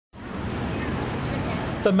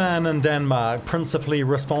The man in Denmark, principally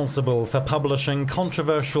responsible for publishing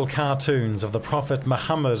controversial cartoons of the Prophet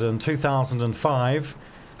Mohammed in 2005,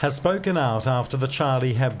 has spoken out after the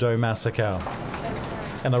Charlie Hebdo massacre.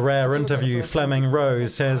 In a rare interview, Flemming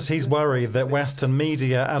Rose says he's worried that Western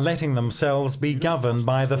media are letting themselves be governed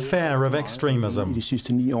by the fear of extremism. He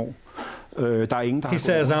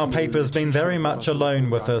says our paper's been very much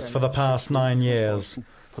alone with us for the past 9 years.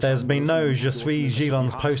 There's been no Je suis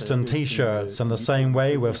Jyllands-Posten t-shirts in the same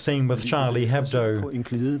way we've seen with Charlie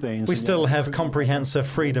Hebdo. We still have comprehensive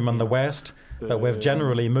freedom in the West, but we've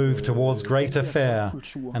generally moved towards greater fear,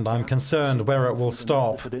 and I'm concerned where it will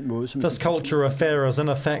stop. This culture of fear is in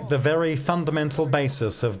effect the very fundamental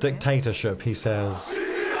basis of dictatorship, he says.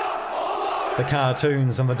 The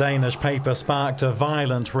cartoons in the Danish paper sparked a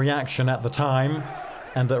violent reaction at the time,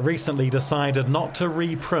 and it recently decided not to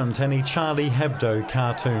reprint any Charlie Hebdo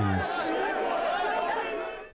cartoons.